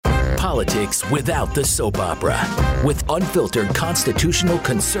politics without the soap opera, with unfiltered constitutional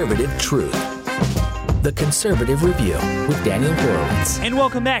conservative truth. The Conservative Review with Daniel Horowitz. And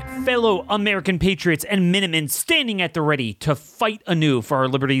welcome back, fellow American patriots and Minutemen standing at the ready to fight anew for our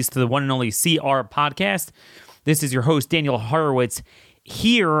liberties to the one and only CR podcast. This is your host, Daniel Horowitz,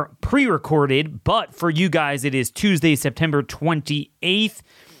 here pre-recorded, but for you guys, it is Tuesday, September 28th.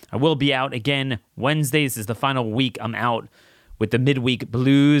 I will be out again Wednesday. This is the final week I'm out with the midweek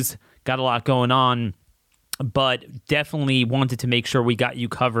blues. Got a lot going on, but definitely wanted to make sure we got you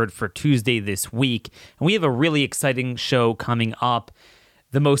covered for Tuesday this week. And we have a really exciting show coming up.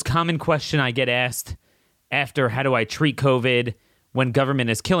 The most common question I get asked after how do I treat COVID when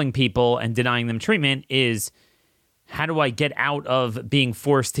government is killing people and denying them treatment is, how do I get out of being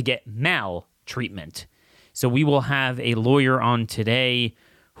forced to get maltreatment? So we will have a lawyer on today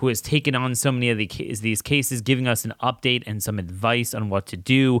who has taken on so many of these cases, giving us an update and some advice on what to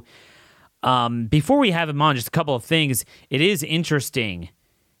do. Before we have him on, just a couple of things. It is interesting.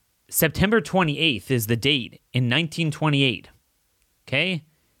 September 28th is the date in 1928. Okay?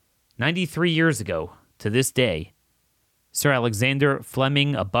 93 years ago to this day, Sir Alexander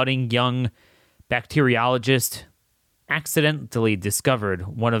Fleming, a budding young bacteriologist, accidentally discovered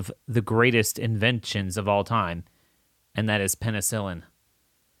one of the greatest inventions of all time, and that is penicillin.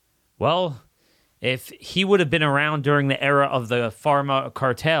 Well, if he would have been around during the era of the pharma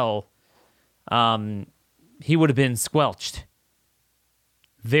cartel, he would have been squelched.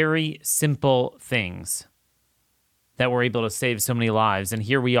 Very simple things that were able to save so many lives. And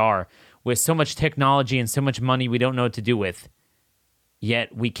here we are with so much technology and so much money we don't know what to do with.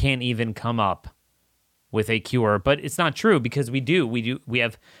 Yet we can't even come up with a cure. But it's not true because we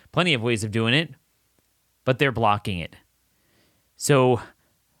have plenty of ways of doing it, but they're blocking it. So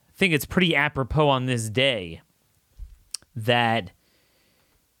I think it's pretty apropos on this day that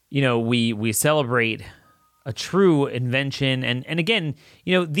we celebrate a true invention. And again,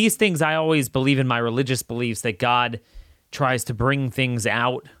 these things I always believe in my religious beliefs that God tries to bring things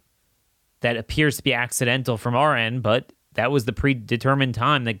out that appears to be accidental from our end, but that was the predetermined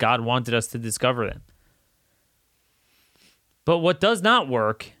time that God wanted us to discover them. But what does not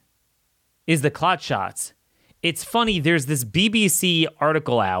work is the clot shots. It's funny, there's this BBC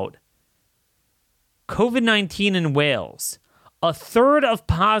article out, COVID-19 in Wales. A third of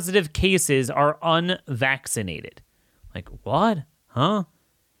positive cases are unvaccinated. Like, what? Huh?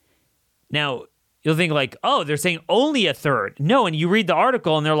 Now, you'll think like, oh, they're saying only a third. No, and you read the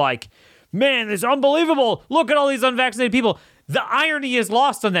article and they're like, man, this is unbelievable. Look at all these unvaccinated people. The irony is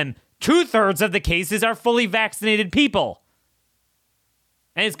lost on them. 2/3 of the cases are fully vaccinated people.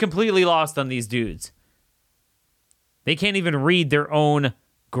 And it's completely lost on these dudes. They can't even read their own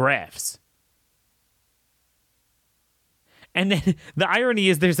graphs. And then the irony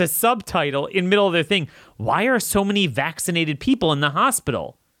is there's a subtitle in the middle of their thing. Why are so many vaccinated people in the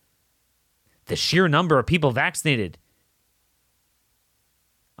hospital? The sheer number of people vaccinated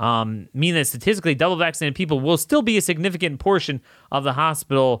mean that statistically double vaccinated people will still be a significant portion of the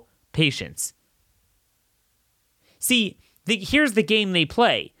hospital patients. See, here's the game they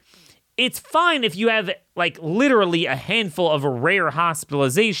play. It's fine if you have like literally a handful of rare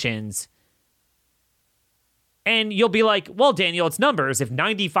hospitalizations, and you'll be like, well, Daniel, it's numbers. If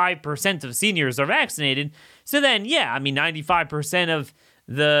 95% of seniors are vaccinated, so then, 95% of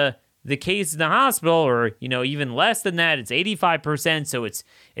the case in the hospital, or, even less than that, it's 85%, so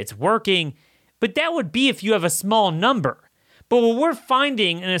it's working. But that would be if you have a small number. But what we're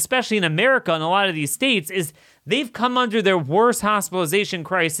finding, and especially in America and a lot of these states, is they've come under their worst hospitalization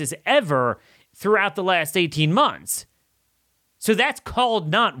crisis ever throughout the last 18 months. So that's called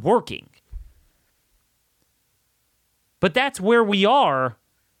not working. But that's where we are.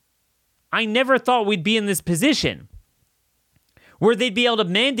 I never thought we'd be in this position where they'd be able to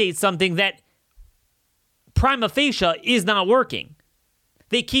mandate something that prima facie is not working.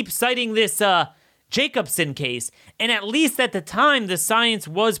 They keep citing this Jacobson case, and at least at the time, the science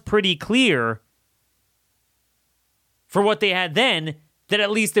was pretty clear for what they had then, that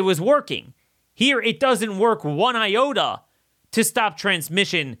at least it was working. Here, it doesn't work one iota to stop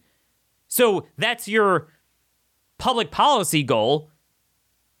transmission. So that's your public policy goal,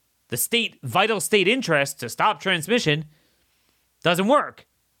 the vital state interest to stop transmission, doesn't work.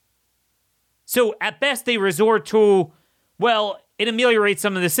 So at best they resort to, well, it ameliorates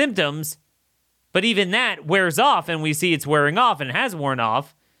some of the symptoms, but even that wears off, and we see it's wearing off and has worn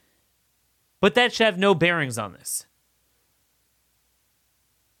off, but that should have no bearings on this.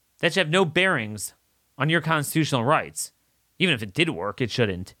 That should have no bearings on your constitutional rights. Even if it did work, it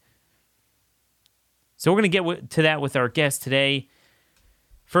shouldn't. So we're going to get to that with our guest today.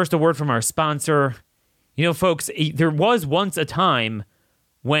 First, a word from our sponsor. You know, folks, there was once a time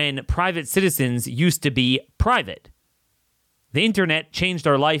when private citizens used to be private. The internet changed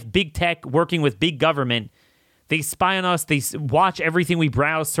our life. Big tech working with big government. They spy on us. They watch everything we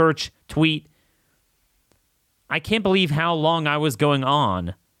browse, search, tweet. I can't believe how long I was going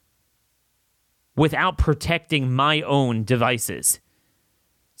on without protecting my own devices.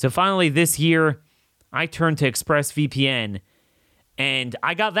 So finally this year, I turned to ExpressVPN and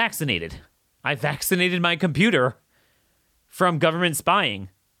I got vaccinated. I vaccinated my computer from government spying.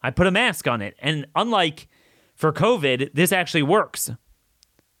 I put a mask on it. And unlike for COVID, this actually works.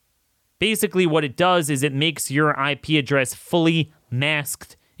 Basically, what it does is it makes your IP address fully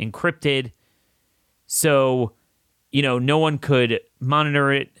masked, encrypted. So, no one could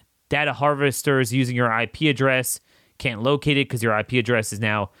monitor it. Data harvesters using your IP address can't locate it because your IP address is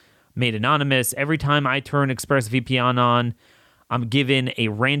now made anonymous. Every time I turn ExpressVPN on, I'm given a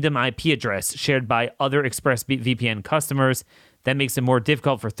random IP address shared by other ExpressVPN customers. That makes it more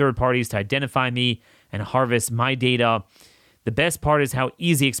difficult for third parties to identify me and harvest my data. The best part is how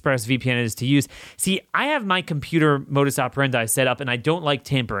easy ExpressVPN is to use. See, I have my computer modus operandi set up, and I don't like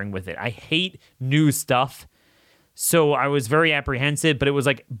tampering with it. I hate new stuff. So I was very apprehensive, but it was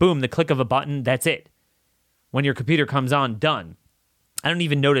like, boom, the click of a button, that's it. When your computer comes on, done. I don't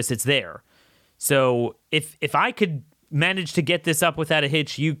even notice it's there. So if I could manage to get this up without a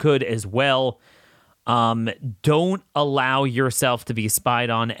hitch, you could as well. Don't allow yourself to be spied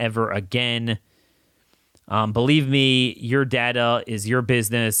on ever again. Believe me, your data is your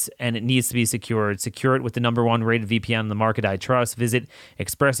business and it needs to be secured. Secure it with the #1 rated VPN on the market I trust. Visit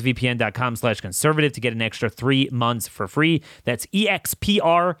expressvpn.com/conservative to get an extra 3 months for free. That's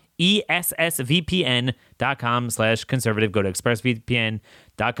expressvpn.com/conservative. Go to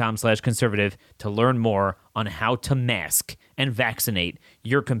expressvpn.com/conservative to learn more on how to mask and vaccinate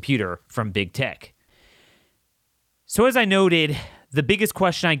your computer from big tech. So as I noted, the biggest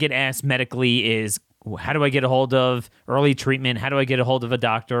question I get asked medically is, how do I get a hold of early treatment? How do I get a hold of a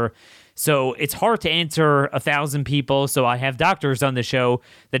doctor? So it's hard to answer 1,000 people, so I have doctors on the show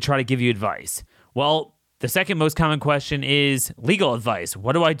that try to give you advice. Well, the second most common question is legal advice.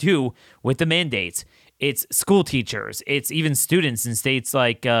 What do I do with the mandates? It's school teachers. It's even students in states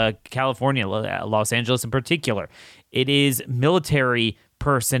like California, Los Angeles in particular. It is military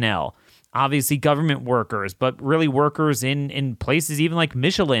personnel. Obviously government workers, but really workers in places even like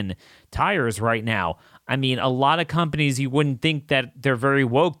Michelin tires right now. I mean, a lot of companies, you wouldn't think that they're very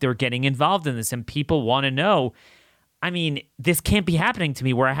woke. They're getting involved in this and people want to know. I mean, this can't be happening to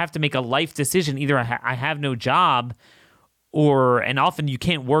me where I have to make a life decision. Either I have no job and often you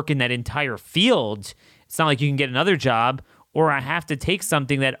can't work in that entire field. It's not like you can get another job, or I have to take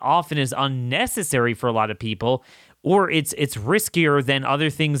something that often is unnecessary for a lot of people, or it's riskier than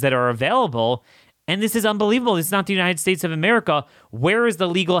other things that are available. And this is unbelievable. This is not the United States of America. Where is the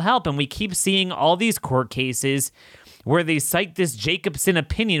legal help? And we keep seeing all these court cases where they cite this Jacobson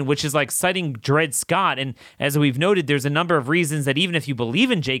opinion, which is like citing Dred Scott. And as we've noted, there's a number of reasons that even if you believe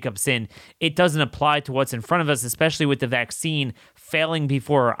in Jacobson, it doesn't apply to what's in front of us, especially with the vaccine failing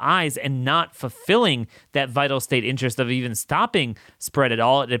before our eyes and not fulfilling that vital state interest of even stopping spread at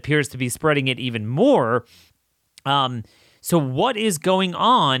all. It appears to be spreading it even more. So what is going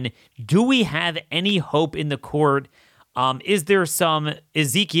on? Do we have any hope in the court? Is there some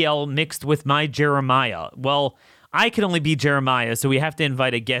Ezekiel mixed with my Jeremiah? Well, I can only be Jeremiah, so we have to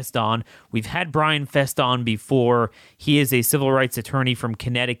invite a guest on. We've had Brian Festa on before. He is a civil rights attorney from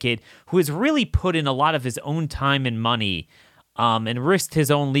Connecticut who has really put in a lot of his own time and money and risked his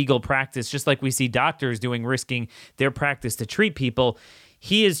own legal practice, just like we see doctors doing, risking their practice to treat people.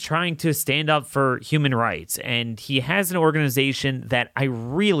 He is trying to stand up for human rights, and he has an organization that I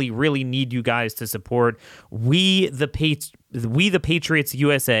really, really need you guys to support. We the Patriots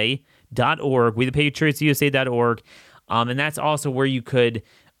USA.org, wethepatriotsusa.org, and that's also where you could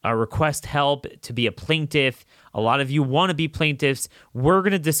request help to be a plaintiff. A lot of you want to be plaintiffs. We're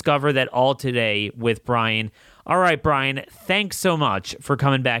going to discover that all today with Brian. All right, Brian, thanks so much for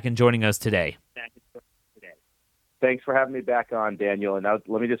coming back and joining us today. Thanks for having me back on, Daniel. And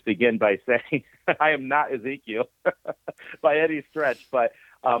let me just begin by saying I am not Ezekiel by any stretch, but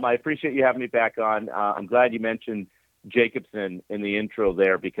I appreciate you having me back on. I'm glad you mentioned Jacobson in the intro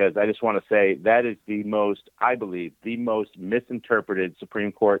there, because I just want to say that is I believe, the most misinterpreted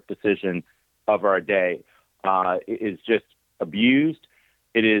Supreme Court decision of our day. It is just abused.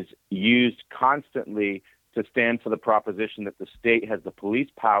 It is used constantly to stand for the proposition that the state has the police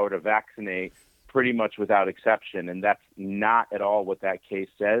power to vaccinate pretty much without exception. And that's not at all what that case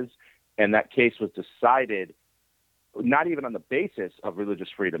says. And that case was decided not even on the basis of religious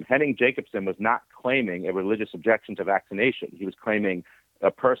freedom. Henning Jacobson was not claiming a religious objection to vaccination. He was claiming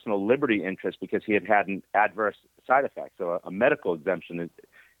a personal liberty interest because he had had an adverse side effect, so a medical exemption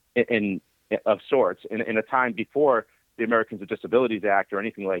of sorts in a time before the Americans with Disabilities Act or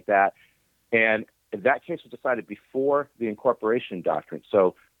anything like that. And that case was decided before the incorporation doctrine,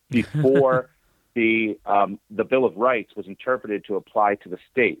 so before the Bill of Rights was interpreted to apply to the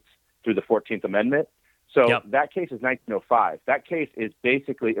states through the 14th Amendment. So that case is 1905. That case is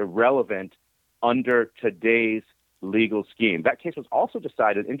basically irrelevant under today's legal scheme. That case was also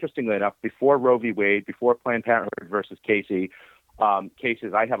decided, interestingly enough, before Roe v. Wade, before Planned Parenthood versus Casey,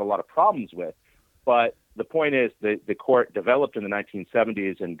 cases I have a lot of problems with. But the point is that the court developed in the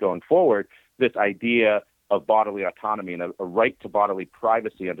 1970s and going forward this idea of bodily autonomy and a right to bodily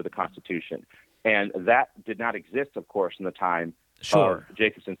privacy under the Constitution. And that did not exist, of course, in the time of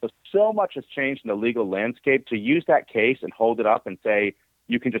Jacobson. So much has changed in the legal landscape. To use that case and hold it up and say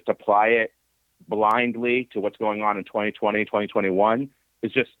you can just apply it blindly to what's going on in 2020, 2021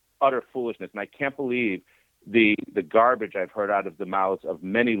 is just utter foolishness. And I can't believe the garbage I've heard out of the mouths of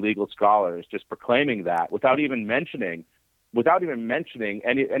many legal scholars just proclaiming that without even mentioning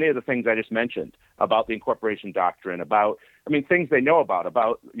any of the things I just mentioned about the incorporation doctrine, about, things they know about,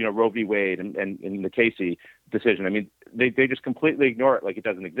 Roe v. Wade and the Casey decision. They just completely ignore it like it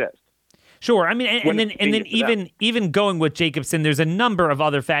doesn't exist. Sure. And then even going with Jacobson, there's a number of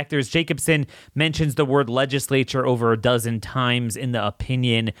other factors. Jacobson mentions the word legislature over a dozen times in the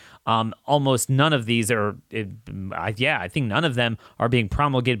opinion. Almost none of these are, I think none of them are being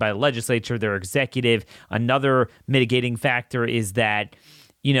promulgated by the legislature. They're executive. Another mitigating factor is that,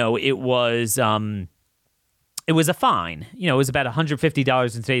 it was a fine. It was about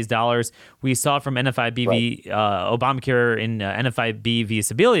 $150 in today's dollars. We saw from NFIB v. Obamacare in NFIB v.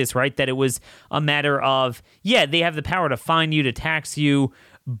 Sebelius, right, that it was a matter of, they have the power to fine you, to tax you,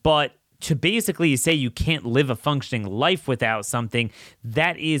 but to basically say you can't live a functioning life without something,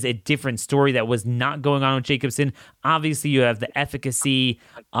 that is a different story that was not going on with Jacobson. Obviously, you have the efficacy,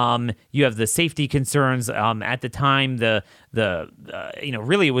 you have the safety concerns. At the time,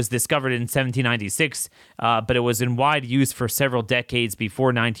 really it was discovered in 1796, but it was in wide use for several decades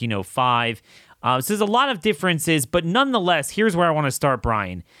before 1905. So there's a lot of differences, but nonetheless, here's where I want to start,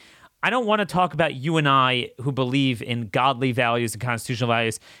 Brian. I don't want to talk about you and I who believe in godly values and constitutional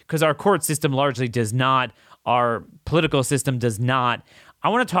values because our court system largely does not. Our political system does not. I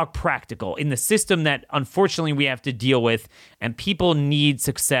want to talk practical in the system that unfortunately we have to deal with, and people need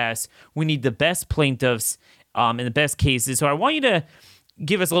success. We need the best plaintiffs in the best cases. So I want you to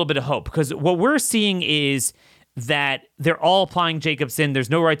give us a little bit of hope because what we're seeing is that they're all applying Jacobson.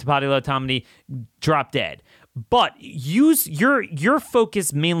 There's no right to bodily autonomy, drop dead. But use your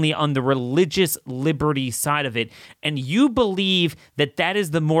focus mainly on the religious liberty side of it, and you believe that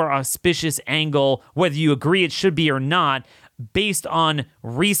is the more auspicious angle, whether you agree it should be or not, based on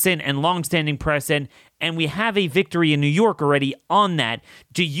recent and longstanding precedent, and we have a victory in New York already on that.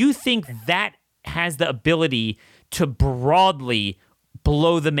 Do you think that has the ability to broadly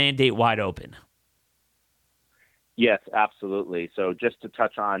blow the mandate wide open? Yes, absolutely. So just to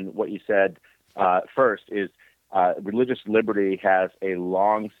touch on what you said first is religious liberty has a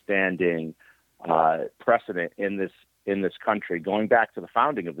long-standing precedent in this country, going back to the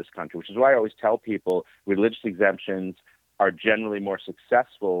founding of this country, which is why I always tell people religious exemptions are generally more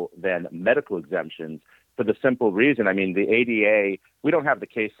successful than medical exemptions for the simple reason. The ADA, we don't have the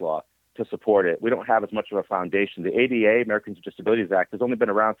case law to support it. We don't have as much of a foundation. The ADA, Americans with Disabilities Act, has only been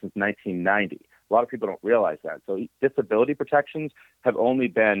around since 1990. A lot of people don't realize that. So disability protections have only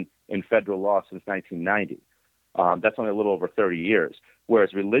been in federal law since 1990. That's only a little over 30 years.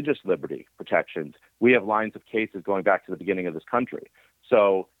 Whereas religious liberty protections, we have lines of cases going back to the beginning of this country.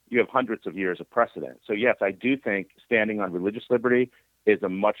 So you have hundreds of years of precedent. So yes, I do think standing on religious liberty is a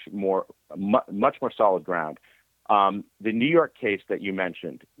much more solid ground. The New York case that you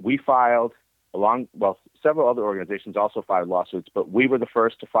mentioned, we filed several other organizations also filed lawsuits, but we were the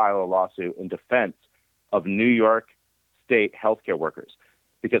first to file a lawsuit in defense of New York state healthcare workers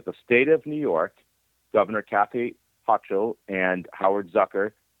because the state of New York, Governor Kathy Hochul and Howard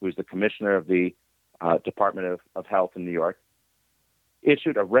Zucker, who is the commissioner of the Department of Health in New York,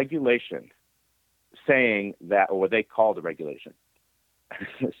 issued a regulation saying that, or what they called a regulation,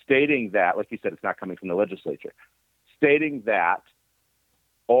 stating that, like you said, it's not coming from the legislature, stating that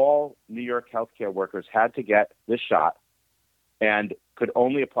all New York healthcare workers had to get this shot and could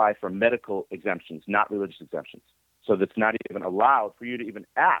only apply for medical exemptions, not religious exemptions. So that's not even allowed for you to even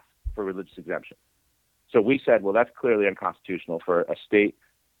ask for religious exemption. So we said, well, that's clearly unconstitutional for a state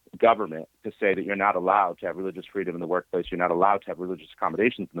government to say that you're not allowed to have religious freedom in the workplace, you're not allowed to have religious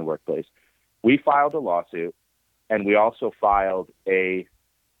accommodations in the workplace. We filed a lawsuit, and we also filed an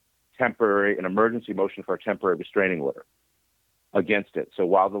emergency motion for a temporary restraining order against it. So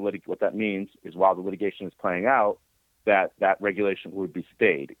while what that means is while the litigation is playing out, that regulation would be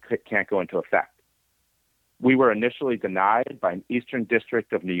stayed. It can't go into effect. We were initially denied by an Eastern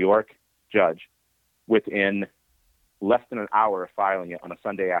District of New York judge within less than an hour of filing it on a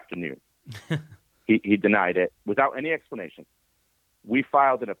Sunday afternoon. He denied it without any explanation. We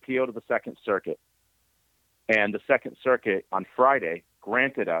filed an appeal to the Second Circuit, and the Second Circuit on Friday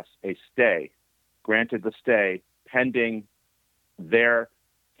granted us a stay, granted the stay pending their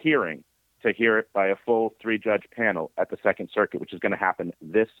hearing to hear it by a full 3-judge panel at the Second Circuit, which is going to happen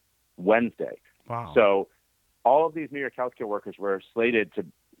this Wednesday. Wow. So all of these New York healthcare workers were slated to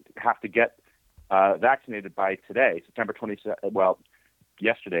have to get vaccinated by today,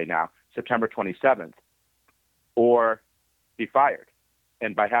 yesterday now, September 27th, or be fired.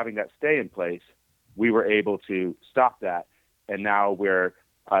 And by having that stay in place, we were able to stop that. And now we're,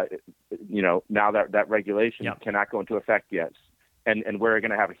 now that regulation cannot go into effect yet. And we're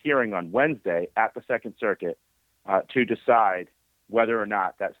going to have a hearing on Wednesday at the Second Circuit to decide whether or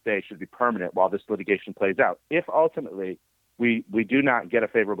not that stay should be permanent while this litigation plays out. If ultimately we do not get a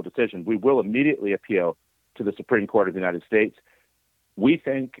favorable decision, we will immediately appeal to the Supreme Court of the United States. We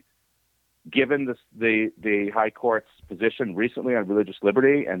think, given the High Court's position recently on religious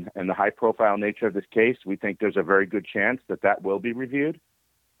liberty and the high-profile nature of this case, we think there's a very good chance that will be reviewed,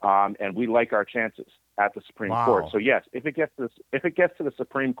 and we like our chances at the Supreme Court. So yes, if it gets to the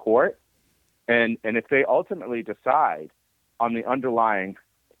Supreme Court, and if they ultimately decide on the underlying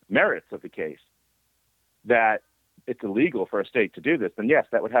merits of the case that it's illegal for a state to do this, then yes,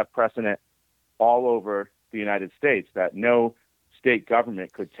 that would have precedent all over the United States, that no state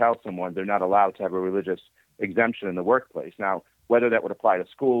government could tell someone they're not allowed to have a religious exemption in the workplace. Now, whether that would apply to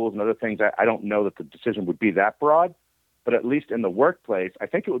schools and other things, I don't know that the decision would be that broad, but at least in the workplace, I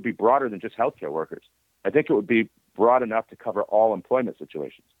think it would be broader than just healthcare workers. I think it would be broad enough to cover all employment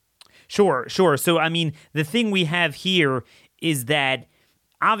situations. Sure. So, I mean, the thing we have here is that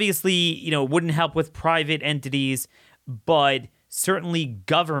obviously, it wouldn't help with private entities, but certainly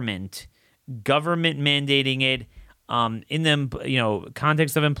government mandating it in the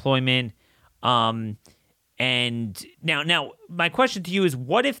context of employment. And now my question to you is,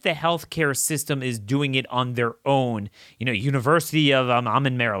 what if the healthcare system is doing it on their own? University of I'm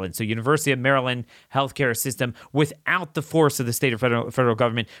in Maryland, so University of Maryland healthcare system without the force of the state or federal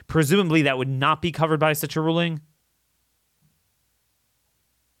government. Presumably, that would not be covered by such a ruling.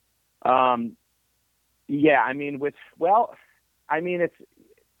 It's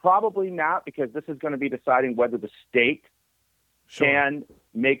probably not, because this is going to be deciding whether the state can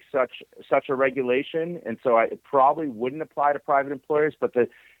make such a regulation, and so it probably wouldn't apply to private employers. But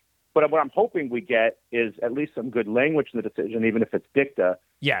what I'm hoping we get is at least some good language in the decision, even if it's dicta.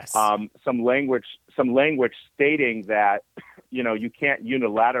 Yes. Some language stating that you can't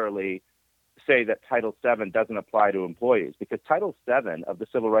unilaterally say that Title VII doesn't apply to employees, because Title VII of the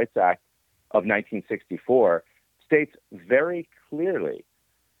Civil Rights Act of 1964 states very clearly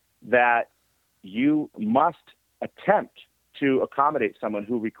that you must attempt to accommodate someone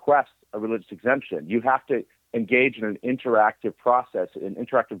who requests a religious exemption. You have to engage in an interactive process, an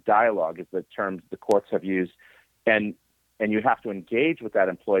interactive dialogue is the term the courts have used, and you have to engage with that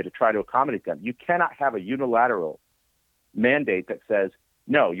employee to try to accommodate them. You cannot have a unilateral mandate that says,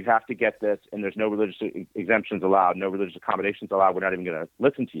 no, you have to get this, and there's no religious exemptions allowed, no religious accommodations allowed, we're not even going to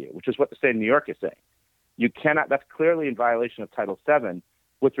listen to you, which is what the state of New York is saying. You cannot, that's clearly in violation of Title VII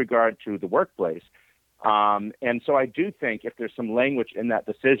with regard to the workplace. And so I do think if there's some language in that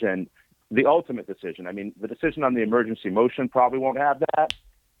decision, the ultimate decision, the decision on the emergency motion probably won't have that,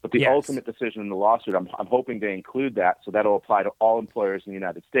 but the ultimate decision in the lawsuit, I'm hoping they include that, so that'll apply to all employers in the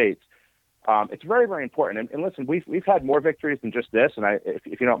United States. It's very, very important. And listen, we've had more victories than just this, and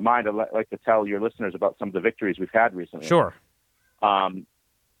if you don't mind, I'd like to tell your listeners about some of the victories we've had recently. Sure.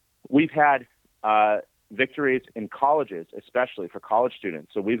 We've had victories in colleges, especially for college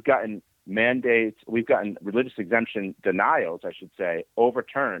students. So we've gotten religious exemption denials, I should say,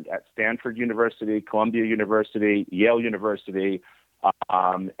 overturned at Stanford University, Columbia University, Yale University,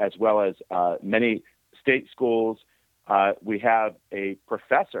 as well as many state schools. We have a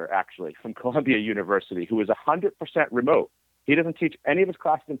professor, actually, from Columbia University who is 100% remote. He doesn't teach any of his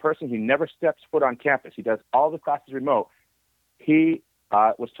classes in person. He never steps foot on campus. He does all the classes remote. He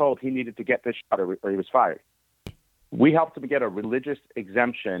was told he needed to get this shot or he was fired. We helped him get a religious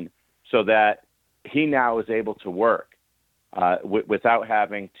exemption so that he now is able to work without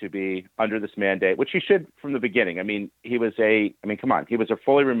having to be under this mandate, which he should from the beginning. I mean, come on, he was a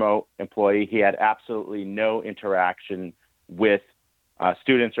fully remote employee. He had absolutely no interaction with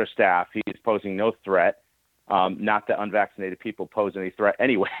students or staff. He's posing no threat. Not that unvaccinated people pose any threat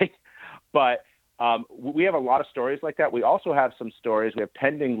anyway, but we have a lot of stories like that. We also have some stories. We have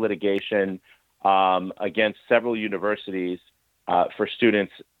pending litigation against several universities for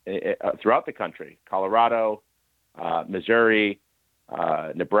students throughout the country, Colorado, Missouri,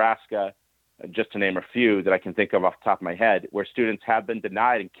 Nebraska, just to name a few that I can think of off the top of my head, where students have been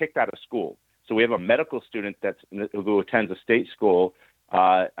denied and kicked out of school. So we have a medical student who attends a state school.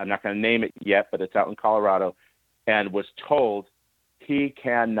 I'm not going to name it yet, but it's out in Colorado, and was told he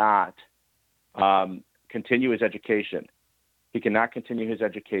cannot continue his education. He cannot continue his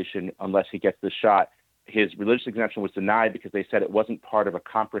education unless he gets this shot. His religious exemption was denied because they said it wasn't part of a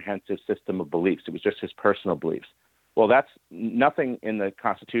comprehensive system of beliefs. It was just his personal beliefs. Well, that's nothing in the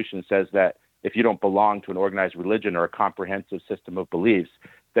Constitution says that if you don't belong to an organized religion or a comprehensive system of beliefs,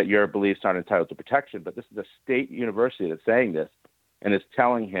 that your beliefs aren't entitled to protection. But this is a state university that's saying this and is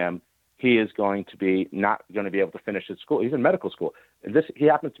telling him he is not going to be able to finish his school. He's in medical school. He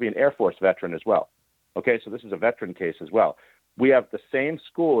happens to be an Air Force veteran as well. Okay, so this is a veteran case as well. We have the same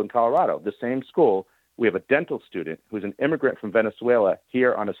school in Colorado, the same school. We have a dental student who's an immigrant from Venezuela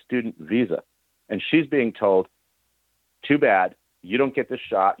here on a student visa. And she's being told, too bad, you don't get this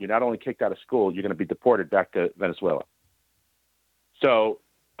shot. You're not only kicked out of school, you're going to be deported back to Venezuela. So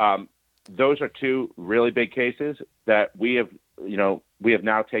those are two really big cases that we have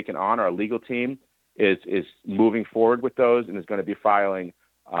now taken on. Our legal team is moving forward with those and is going to be filing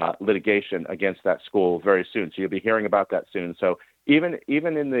litigation against that school very soon. So you'll be hearing about that soon. So even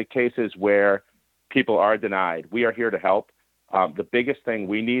in the cases where people are denied, we are here to help. The biggest thing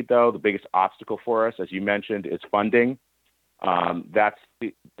we need, though, the biggest obstacle for us, as you mentioned, is funding. That's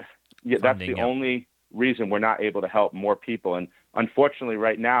the only reason we're not able to help more people. And unfortunately,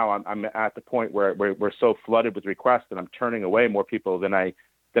 right now, I'm at the point where we're so flooded with requests that I'm turning away more people than I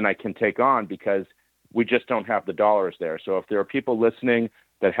can take on because we just don't have the dollars there. So if there are people listening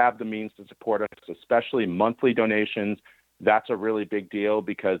that have the means to support us, especially monthly donations, that's a really big deal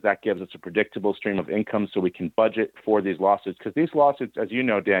because that gives us a predictable stream of income so we can budget for these lawsuits. Because these lawsuits, as you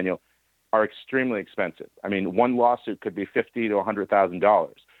know, Daniel, are extremely expensive. I mean, one lawsuit could be $50,000 to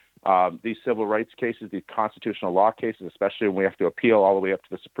 $100,000. These civil rights cases, these constitutional law cases, especially when we have to appeal all the way up to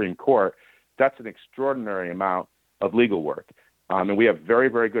the Supreme Court, that's an extraordinary amount of legal work. And we have very,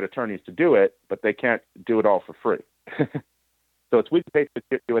 very good attorneys to do it, but they can't do it all for free. So it's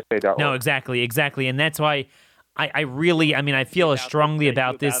wepatriotsusa.org. No, exactly. And that's why I feel as strongly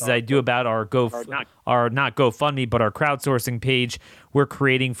about this as I do about our not GoFundMe, but our crowdsourcing page we're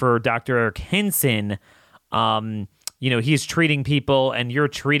creating for Dr. Eric Henson. He's treating people and you're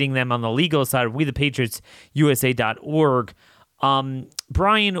treating them on the legal side of wethepatriotsusa.org.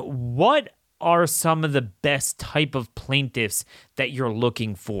 Brian, what are some of the best type of plaintiffs that you're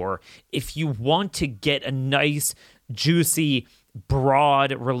looking for if you want to get a nice, juicy,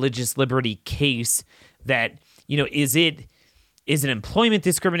 broad religious liberty case that, is it employment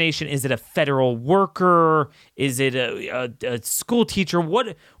discrimination? Is it a federal worker? Is it a school teacher?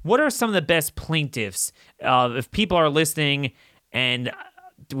 What are some of the best plaintiffs? If people are listening, and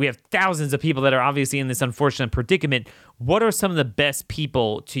we have thousands of people that are obviously in this unfortunate predicament, what are some of the best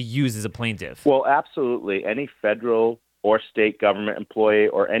people to use as a plaintiff? Well, absolutely. Any federal or state government employee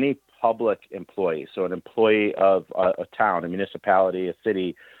or any public employee, so an employee of a town, a municipality, a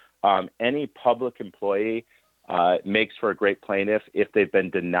city, any public employee makes for a great plaintiff if they've been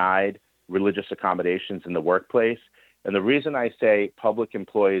denied religious accommodations in the workplace. And the reason I say public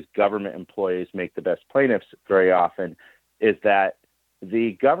employees, government employees make the best plaintiffs very often is that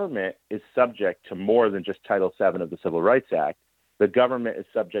the government is subject to more than just Title VII of the Civil Rights Act. The government is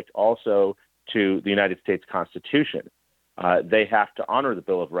subject also to the United States Constitution. They have to honor the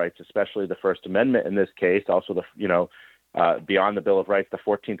Bill of Rights, especially the First Amendment in this case, also beyond the Bill of Rights, the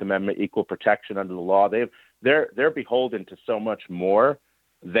 14th Amendment, equal protection under the law. They're beholden to so much more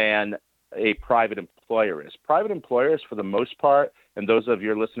than a private employer is. Private employers, for the most part, and those of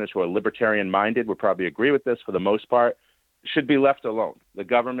your listeners who are libertarian-minded would probably agree with this, for the most part, should be left alone. The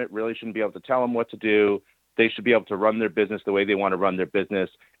government really shouldn't be able to tell them what to do. They should be able to run their business the way they want to run their business.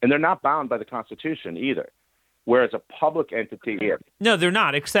 And they're not bound by the Constitution either. Whereas a public entity is. No, they're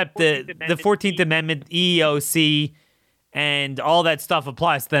not, except the 14th Amendment, EEOC, and all that stuff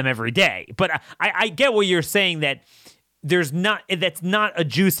applies to them every day. But I get what you're saying, that that's not a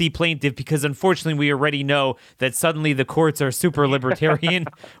juicy plaintiff, because unfortunately we already know that suddenly the courts are super libertarian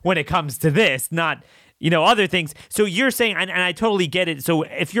when it comes to this. other things. So you're saying, and I totally get it. So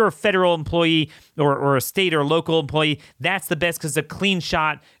if you're a federal employee or a state or local employee, that's the best because a clean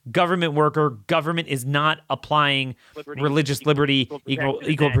shot government worker, government is not applying religious liberty,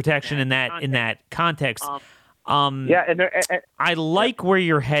 equal protection in that context. And I like where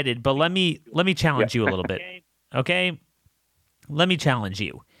you're headed, but let me challenge you a little bit. Okay? Let me challenge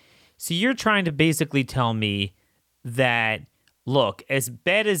you. So you're trying to basically tell me that, look, as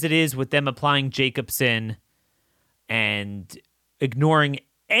bad as it is with them applying Jacobson and ignoring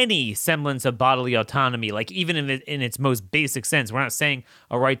any semblance of bodily autonomy, like even in its most basic sense, we're not saying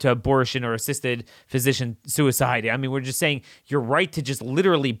a right to abortion or assisted physician suicide. I mean, we're just saying your right to just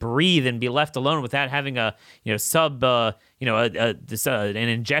literally breathe and be left alone without having an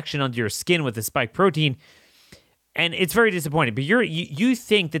injection under your skin with a spike protein. And it's very disappointing. But you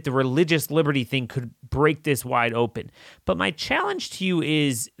think that the religious liberty thing could break this wide open. But my challenge to you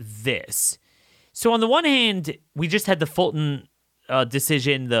is this. So on the one hand, we just had the Fulton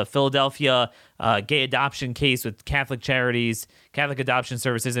decision, the Philadelphia gay adoption case with Catholic adoption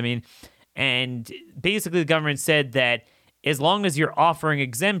services, and basically the government said that as long as you're offering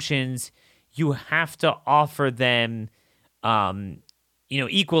exemptions, you have to offer them,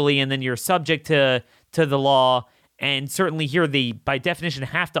 equally, and then you're subject to the law. And certainly here they, by definition,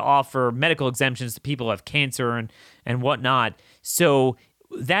 have to offer medical exemptions to people who have cancer and whatnot. So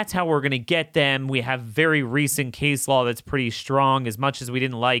that's how we're going to get them. We have very recent case law that's pretty strong, as much as we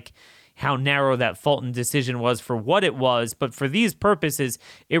didn't like how narrow that Fulton decision was for what it was. But for these purposes,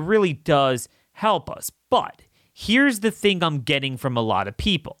 it really does help us. But here's the thing I'm getting from a lot of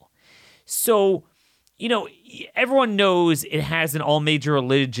people. So, everyone knows it has in all major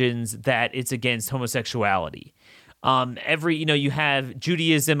religions that it's against homosexuality. You have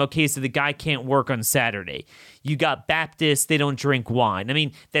Judaism, okay, so the guy can't work on Saturday. You got Baptists, they don't drink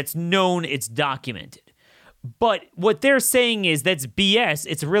wine. That's known, it's documented. But what they're saying is that's BS.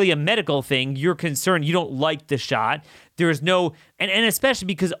 It's really a medical thing. You're concerned, you don't like the shot. There's no, and especially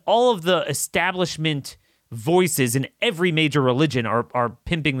because all of the establishment voices in every major religion are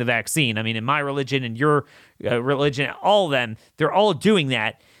pimping the vaccine. In my religion and your religion, all of them, they're all doing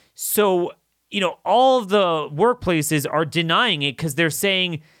that. So, all of the workplaces are denying it because they're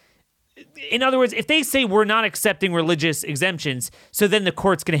saying, in other words, if they say we're not accepting religious exemptions, so then the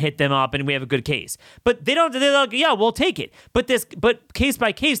court's going to hit them up and we have a good case. But they're like, yeah, we'll take it. But case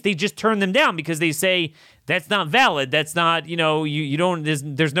by case, they just turn them down because they say that's not valid. That's not, you don't,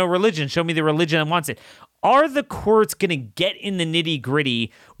 there's no religion. Show me the religion that wants it. Are the courts going to get in the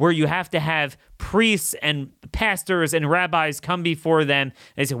nitty-gritty where you have to have priests and pastors and rabbis come before them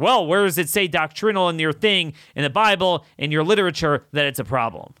and say, well, where does it say doctrinal in your thing, in the Bible, in your literature, that it's a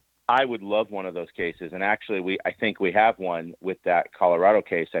problem? I would love one of those cases. And actually, I think we have one with that Colorado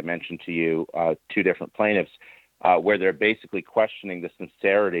case I mentioned to you, two different plaintiffs, where they're basically questioning the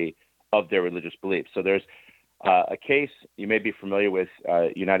sincerity of their religious beliefs. So there's a case you may be familiar with,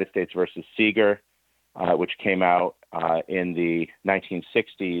 United States versus Seeger, which came out in the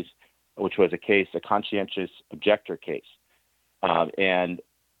 1960s, which was a conscientious objector case. And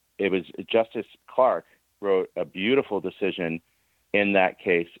it was Justice Clark wrote a beautiful decision in that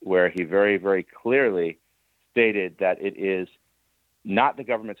case where he very, very clearly stated that it is not the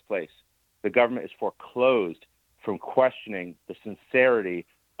government's place. The government is foreclosed from questioning the sincerity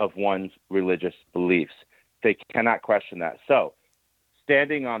of one's religious beliefs. They cannot question that. So,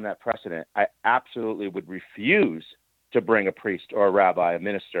 standing on that precedent, I absolutely would refuse to bring a priest or a rabbi, a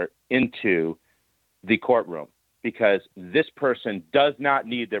minister, into the courtroom because this person does not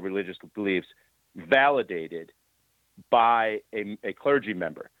need their religious beliefs validated by a clergy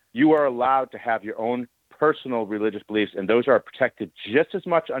member. You are allowed to have your own personal religious beliefs, and those are protected just as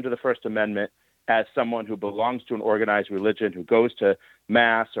much under the First Amendment as someone who belongs to an organized religion, who goes to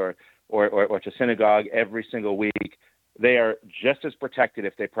mass or to synagogue every single week. They are just as protected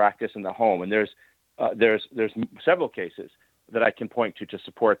if they practice in the home. And there's several cases that I can point to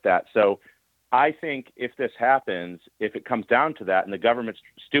support that. So I think if this happens, if it comes down to that, and the government's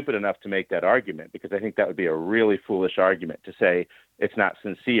stupid enough to make that argument, because I think that would be a really foolish argument to say it's not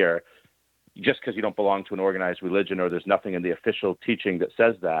sincere just because you don't belong to an organized religion or there's nothing in the official teaching that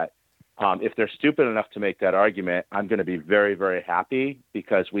says that. If they're stupid enough to make that argument, I'm going to be very, very happy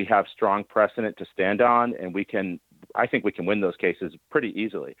because we have strong precedent to stand on, and I think we can win those cases pretty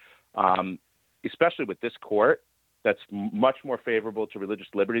easily, especially with this court that's much more favorable to religious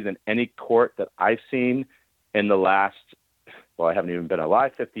liberty than any court that I've seen in the last, well, I haven't even been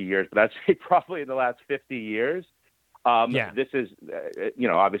alive 50 years, but I'd say probably in the last 50 years. This is,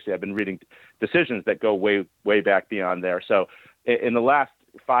 obviously I've been reading decisions that go way, way back beyond there. So in the last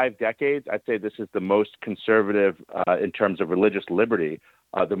 5 decades, I'd say this is the most conservative in terms of religious liberty,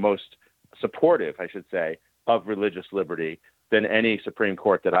 the most supportive, I should say, of religious liberty than any Supreme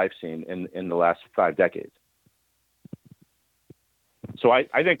Court that I've seen in the last 5 decades. So I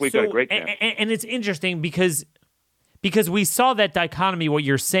think we've got a great chance. And it's interesting because we saw that dichotomy, what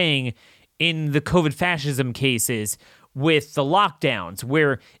you're saying, in the COVID fascism cases with the lockdowns,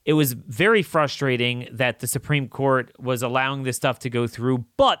 where it was very frustrating that the Supreme Court was allowing this stuff to go through.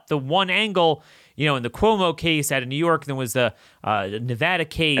 But the one angle, in the Cuomo case out of New York, there was the Nevada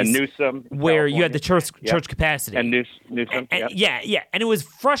case, and Newsom, where you had the church capacity. And Newsom. Yeah. And it was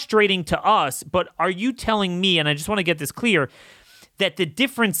frustrating to us. But are you telling me, and I just want to get this clear, that the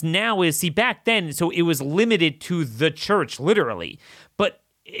difference now is, back then, so it was limited to the church, literally. But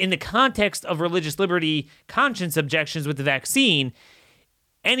in the context of religious liberty, conscience objections with the vaccine,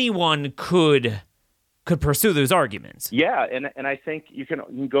 anyone could pursue those arguments. Yeah, and I think you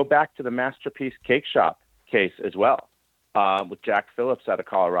can go back to the Masterpiece Cake Shop case as well, with Jack Phillips out of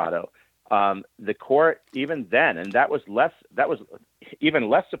Colorado. The court, even then, and that was even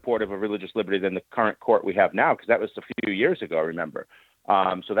less supportive of religious liberty than the current court we have now, because that was a few years ago, remember.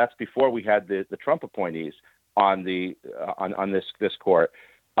 So that's before we had the Trump appointees on this court.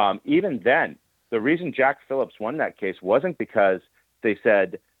 Even then, the reason Jack Phillips won that case wasn't because they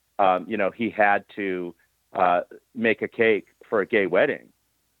said, he had to make a cake for a gay wedding.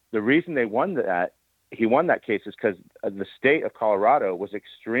 The reason he won that case is because the state of Colorado was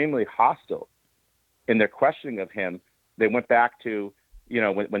extremely hostile in their questioning of him. They went back to,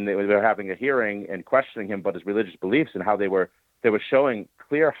 when they were having a hearing and questioning him about his religious beliefs and how they were showing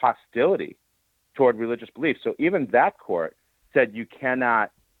clear hostility toward religious beliefs. So even that court said you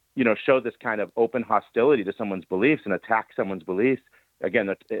cannot, show this kind of open hostility to someone's beliefs and attack someone's beliefs. Again,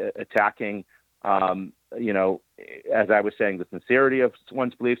 attacking, as I was saying, the sincerity of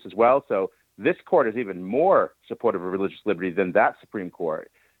one's beliefs as well. So this court is even more supportive of religious liberty than that Supreme Court.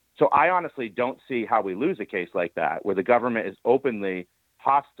 So I honestly don't see how we lose a case like that, where the government is openly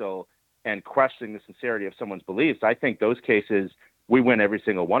hostile and questioning the sincerity of someone's beliefs. I think those cases, we win every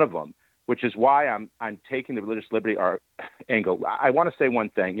single one of them, which is why I'm taking the religious liberty angle. I want to say one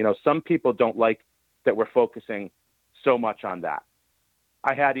thing. Some people don't like that we're focusing so much on that.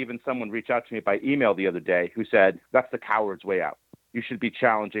 I had even someone reach out to me by email the other day who said, that's the coward's way out. You should be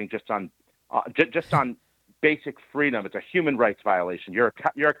challenging just on basic freedom. It's a human rights violation. You're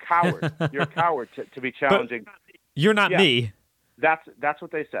a coward. You're a coward to be challenging. But you're not me. That's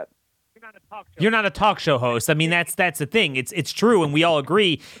what they said. You're not a talk show host. I mean, that's the thing. It's true, and we all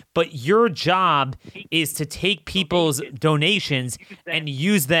agree. But your job is to take people's donations and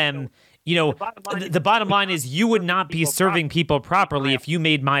use them. The bottom line is you would not be serving people properly if you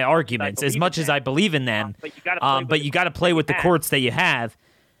made my arguments, as much as I believe in them. But you got to play with the courts that you have.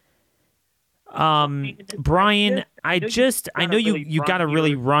 Brian, I know you got to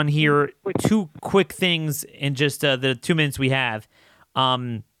really run here. 2 quick things in just the 2 minutes we have.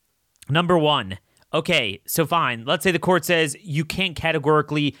 Number one, okay, so fine. Let's say the court says you can't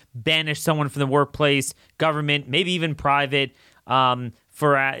categorically banish someone from the workplace, government, maybe even private,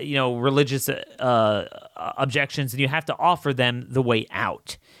 for religious objections, and you have to offer them the way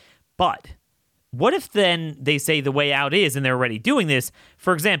out. But what if then they say the way out is, and they're already doing this?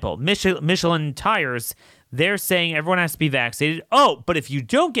 For example, Michelin tires, they're saying everyone has to be vaccinated. Oh, but if you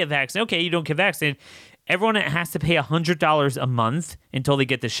don't get vaccinated, okay, you don't get vaccinated, everyone has to pay $100 a month until they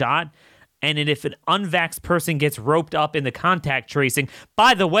get the shot. And if an unvaxxed person gets roped up in the contact tracing,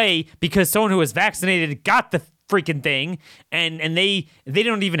 by the way, because someone who was vaccinated got the freaking thing, and they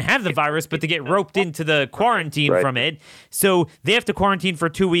don't even have the virus, but they get roped into the quarantine from it. So they have to quarantine for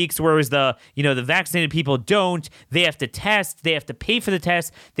 2 weeks, whereas the vaccinated people don't. They have to test. They have to pay for the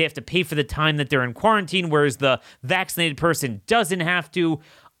test. They have to pay for the time that they're in quarantine, whereas the vaccinated person doesn't have to.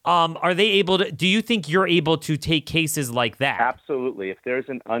 Are they able to? Do you think you're able to take cases like that? Absolutely. If there's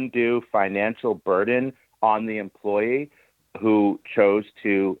an undue financial burden on the employee who chose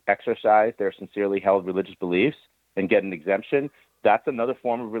to exercise their sincerely held religious beliefs and get an exemption, that's another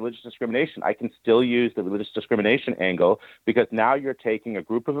form of religious discrimination. I can still use the religious discrimination angle because now you're taking a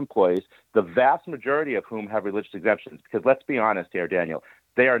group of employees, the vast majority of whom have religious exemptions. Because let's be honest here, Daniel,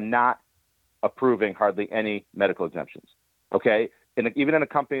 they are not approving hardly any medical exemptions. Okay? Even in a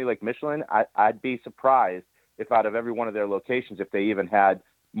company like Michelin, I'd be surprised if out of every one of their locations, if they even had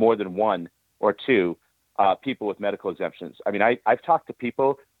more than 1 or 2 people with medical exemptions. I mean, I've talked to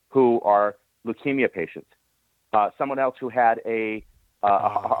people who are leukemia patients, someone else who had a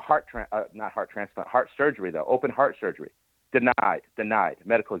heart surgery, open heart surgery, denied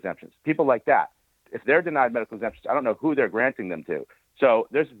medical exemptions. People like that. If they're denied medical exemptions, I don't know who they're granting them to. So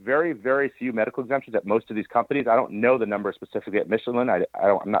there's very, very few medical exemptions at most of these companies. I don't know the number specifically at Michelin.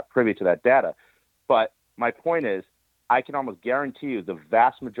 I'm not privy to that data. But my point is, I can almost guarantee you the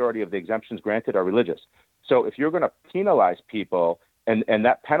vast majority of the exemptions granted are religious. So if you're going to penalize people, and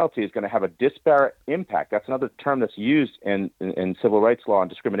that penalty is going to have a disparate impact, that's another term that's used in civil rights law and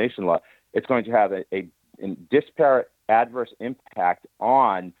discrimination law. It's going to have a disparate adverse impact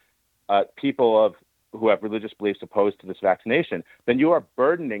on people who have religious beliefs opposed to this vaccination, then you are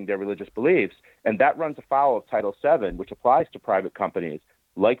burdening their religious beliefs. And that runs afoul of Title VII, which applies to private companies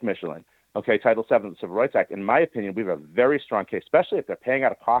like Michelin. Okay, Title VII of the Civil Rights Act. In my opinion, we have a very strong case, especially if they're paying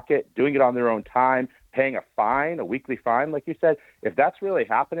out of pocket, doing it on their own time, paying a fine, a weekly fine, like you said. If that's really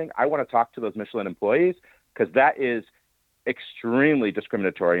happening, I want to talk to those Michelin employees, because that is extremely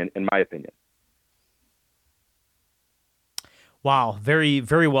discriminatory, in my opinion. Wow, very,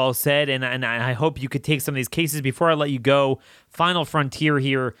 very well said, and I hope you could take some of these cases. Before I let you go, final frontier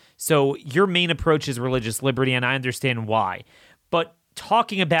here. So your main approach is religious liberty, and I understand why. But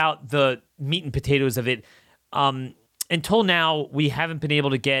talking about the meat and potatoes of it, until now, we haven't been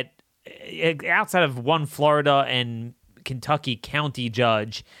able to get, outside of one Florida and Kentucky county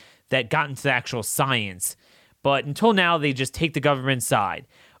judge that got into the actual science. But until now, they just take the government side.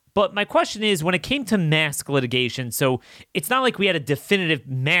 But my question is, when it came to mask litigation, so it's not like we had a definitive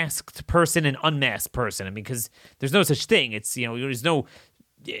masked person and unmasked person. I mean, because there's no such thing. It's, there's no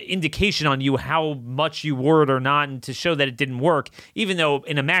indication on you how much you wore it or not, and to show that it didn't work, even though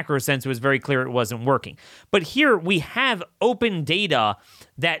in a macro sense it was very clear it wasn't working. But here we have open data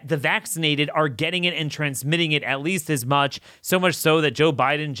that the vaccinated are getting it and transmitting it at least as much, so much so that Joe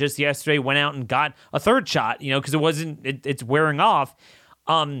Biden just yesterday went out and got a third shot, because it's wearing off.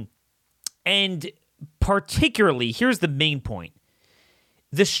 And particularly, here's the main point.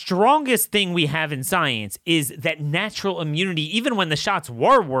 The strongest thing we have in science is that natural immunity, even when the shots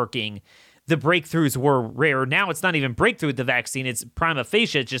were working, the breakthroughs were rare. Now it's not even breakthrough with the vaccine. It's prima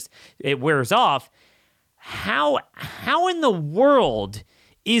facie. It wears off. How in the world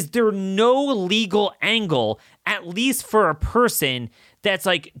is there no legal angle, at least for a person that's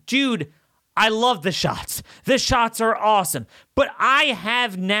like, dude, I love the shots. The shots are awesome. But I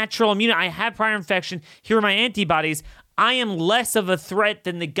have natural immunity. I have prior infection. Here are my antibodies. I am less of a threat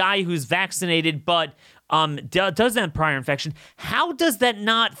than the guy who's vaccinated but does have prior infection. How does that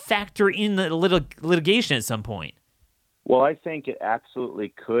not factor in the litigation at some point? Well, I think it absolutely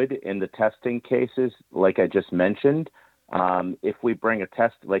could in the testing cases, like I just mentioned. If we bring a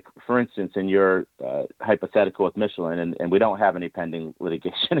test, like, for instance, in your hypothetical with Michelin, and we don't have any pending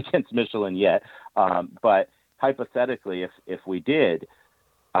litigation against Michelin yet, but hypothetically, if we did,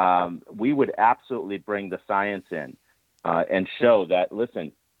 we would absolutely bring the science in and show that,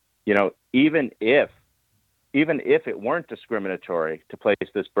 listen, even if it weren't discriminatory to place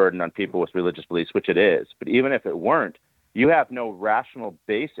this burden on people with religious beliefs, which it is, but even if it weren't, you have no rational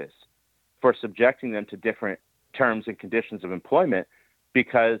basis for subjecting them to different terms and conditions of employment,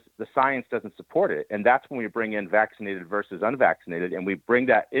 because the science doesn't support it. And that's when we bring in vaccinated versus unvaccinated, and we bring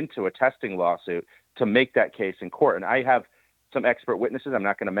that into a testing lawsuit to make that case in court. And I have some expert witnesses. I'm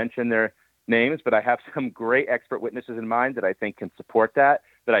not going to mention their names, but I have some great expert witnesses in mind that I think can support that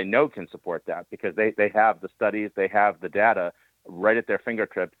I know can support that, because they have the studies, they have the data right at their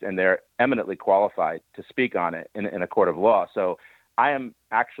fingertips, and they're eminently qualified to speak on it in a court of law. So I am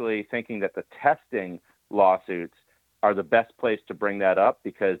actually thinking that the testing lawsuits are the best place to bring that up,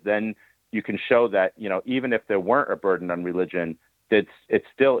 because then you can show that, even if there weren't a burden on religion, it's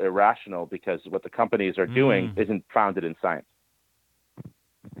still irrational, because what the companies are doing isn't founded in science.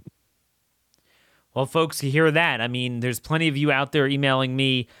 Well, folks, you hear that. I mean, there's plenty of you out there emailing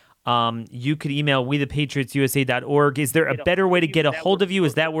me. You could email wethepatriotsusa.org. Is there a better way to get a hold of you?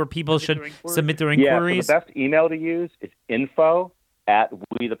 Is that where people should submit their inquiries? Yeah, so the best email to use is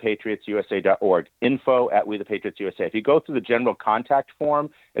info@wethepatriotsusa.org. Info@wethepatriotsusa. If you go through the general contact form,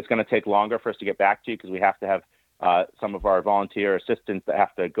 it's going to take longer for us to get back to you, because we have to have some of our volunteer assistants that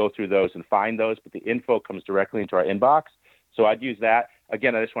have to go through those and find those. But the info comes directly into our inbox. So I'd use that.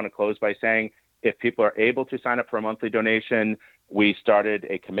 Again, I just want to close by saying, if people are able to sign up for a monthly donation, we started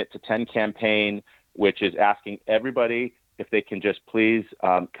a Commit to 10 campaign, which is asking everybody if they can just please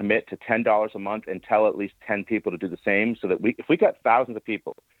commit to $10 a month and tell at least 10 people to do the same, so that if we got thousands of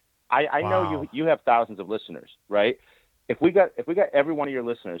people, I know you have thousands of listeners, right? If we got every one of your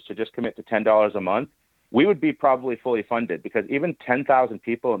listeners to just commit to $10 a month, we would be probably fully funded, because even 10,000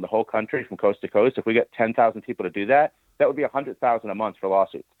 people in the whole country from coast to coast, if we get 10,000 people to do that, that would be $100,000 a month for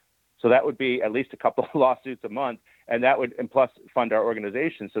lawsuits. So that would be at least a couple of lawsuits a month, and plus fund our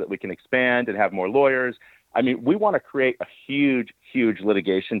organization so that we can expand and have more lawyers. I mean, we want to create a huge, huge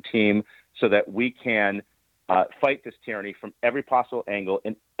litigation team so that we can fight this tyranny from every possible angle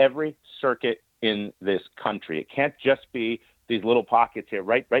in every circuit in this country. It can't just be these little pockets here.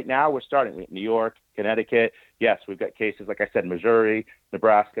 Right now, we're starting with New York, Connecticut. Yes, we've got cases, like I said, Missouri,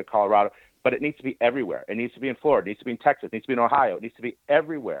 Nebraska, Colorado, but it needs to be everywhere. It needs to be in Florida. It needs to be in Texas. It needs to be in Ohio. It needs to be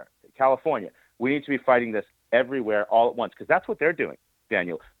everywhere. California. We need to be fighting this everywhere all at once, because that's what they're doing,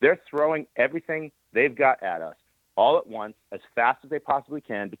 Daniel. They're throwing everything they've got at us all at once as fast as they possibly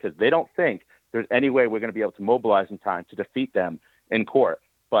can, because they don't think there's any way we're going to be able to mobilize in time to defeat them in court.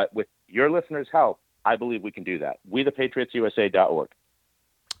 But with your listeners' help, I believe we can do that. WeThePatriotsUSA.org.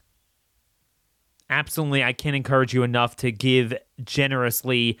 Absolutely. I can't encourage you enough to give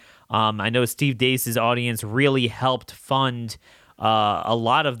generously. I know Steve Deace's audience really helped fund a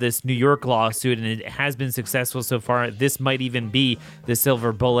lot of this New York lawsuit, and it has been successful so far. This might even be the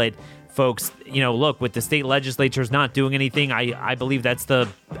silver bullet. Folks, look, with the state legislatures not doing anything, I believe that's the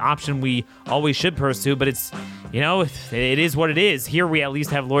option we always should pursue, but it's, it is what it is. Here we at least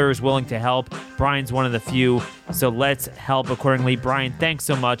have lawyers willing to help. Brian's one of the few, so let's help accordingly. Brian, thanks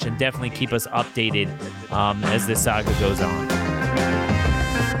so much, and definitely keep us updated as this saga goes on.